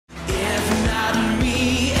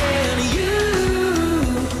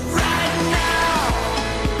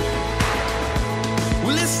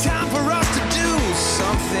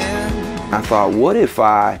I thought, what if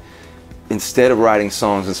instead of writing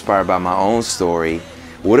songs inspired by my own story,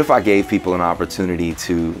 what if I gave people an opportunity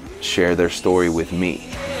to share their story with me?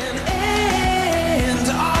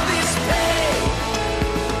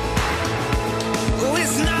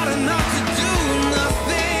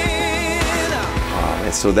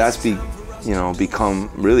 And so that's become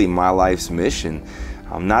really my life's mission.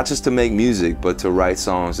 Not just to make music, but to write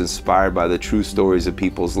songs inspired by the true stories of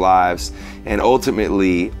people's lives. And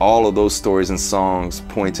ultimately, all of those stories and songs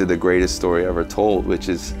point to the greatest story ever told, which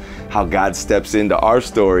is how God steps into our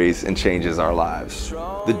stories and changes our lives.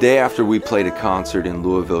 The day after we played a concert in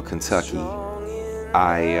Louisville, Kentucky,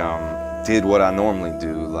 I did what I normally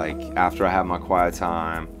do. Like, after I have my quiet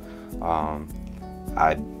time,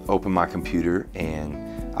 I open my computer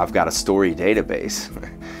and I've got a story database.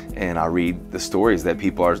 And I read the stories that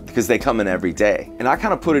people are, because they come in every day. And I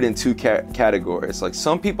kind of put it in two categories. Like,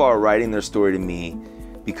 some people are writing their story to me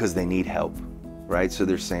because they need help, right? So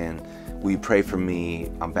they're saying, will you pray for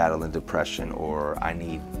me? I'm battling depression, or I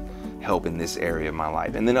need help in this area of my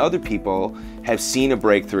life. And then other people have seen a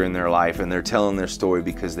breakthrough in their life and they're telling their story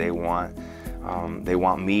because they want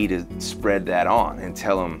me to spread that on and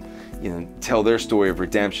tell their story of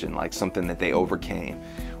redemption, like something that they overcame.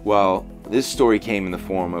 Well, this story came in the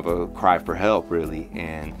form of a cry for help, really,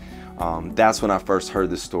 and that's when I first heard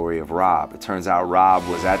the story of Rob. It turns out Rob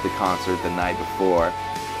was at the concert the night before.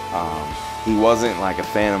 He wasn't like a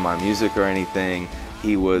fan of my music or anything.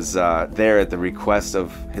 He was there at the request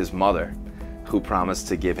of his mother, who promised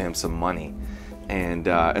to give him some money. And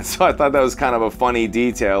so I thought that was kind of a funny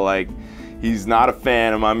detail, like, he's not a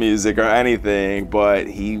fan of my music or anything, but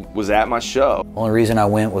he was at my show. The only reason I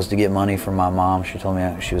went was to get money from my mom. She told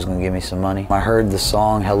me she was going to give me some money. I heard the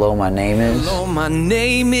song, Hello, My Name Is. Hello, my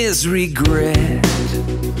name is Regret.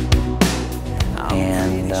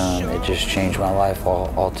 And it just changed my life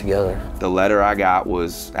altogether. The letter I got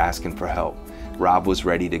was asking for help. Rob was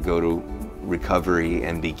ready to go to recovery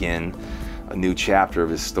and begin a new chapter of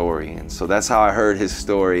his story. And so that's how I heard his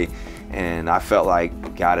story. And I felt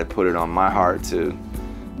like God had put it on my heart to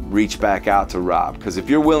reach back out to Rob. Because if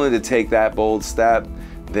you're willing to take that bold step,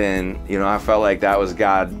 then, I felt like that was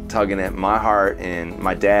God tugging at my heart. And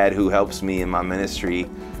my dad, who helps me in my ministry,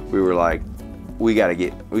 we were like, we gotta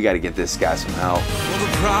get this guy some help. For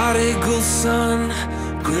the prodigal son,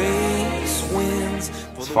 grace wins.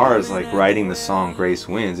 As far as like writing the song Grace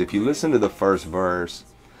Wins, if you listen to the first verse,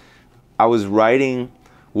 I was writing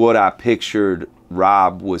what I pictured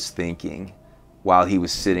Rob was thinking while he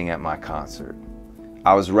was sitting at my concert.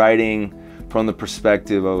 I was writing from the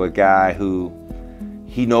perspective of a guy who,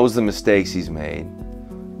 he knows the mistakes he's made.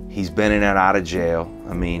 He's been in and out of jail.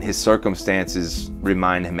 I mean, his circumstances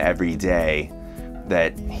remind him every day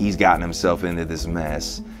that he's gotten himself into this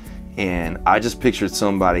mess. And I just pictured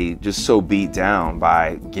somebody just so beat down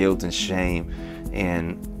by guilt and shame,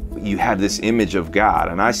 and you have this image of God,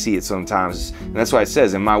 and I see it sometimes, and that's why it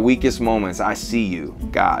says, in my weakest moments, I see you,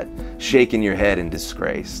 God, shaking your head in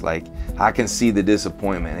disgrace. Like, I can see the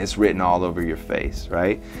disappointment. It's written all over your face,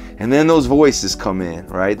 right? And then those voices come in,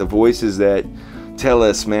 right? The voices that tell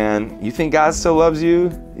us, man, you think God still loves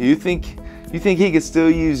you? You think he could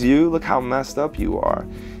still use you? Look how messed up you are.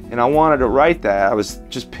 And I wanted to write that. I was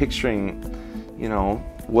just picturing,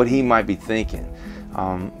 what he might be thinking.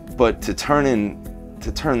 But to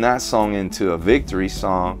turn that song into a victory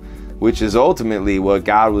song, which is ultimately what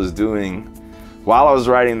God was doing while I was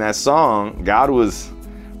writing that song. God was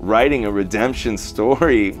writing a redemption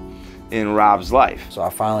story in Rob's life. So I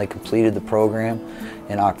finally completed the program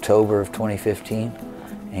in October of 2015,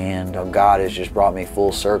 and God has just brought me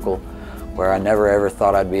full circle where I never ever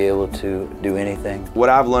thought I'd be able to do anything. What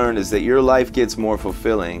I've learned is that your life gets more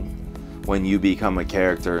fulfilling when you become a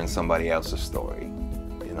character in somebody else's story,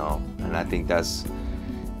 and I think that's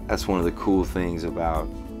one of the cool things about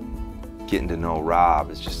getting to know Rob.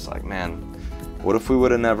 Is just like, man, what if we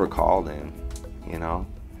would have never called him,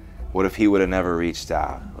 What if he would have never reached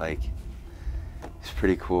out? Like, it's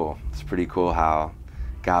pretty cool. It's pretty cool how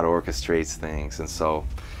God orchestrates things. And so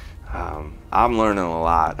I'm learning a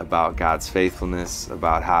lot about God's faithfulness,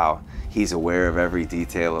 about how he's aware of every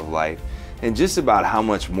detail of life, and just about how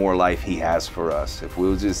much more life he has for us if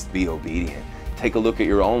we'll just be obedient. Take a look at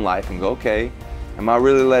your own life and go, okay, am I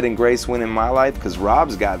really letting grace win in my life? Because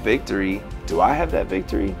Rob's got victory. Do I have that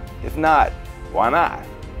victory? If not, why not?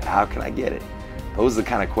 How can I get it? Those are the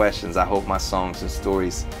kind of questions I hope my songs and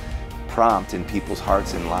stories prompt in people's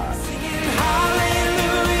hearts and lives.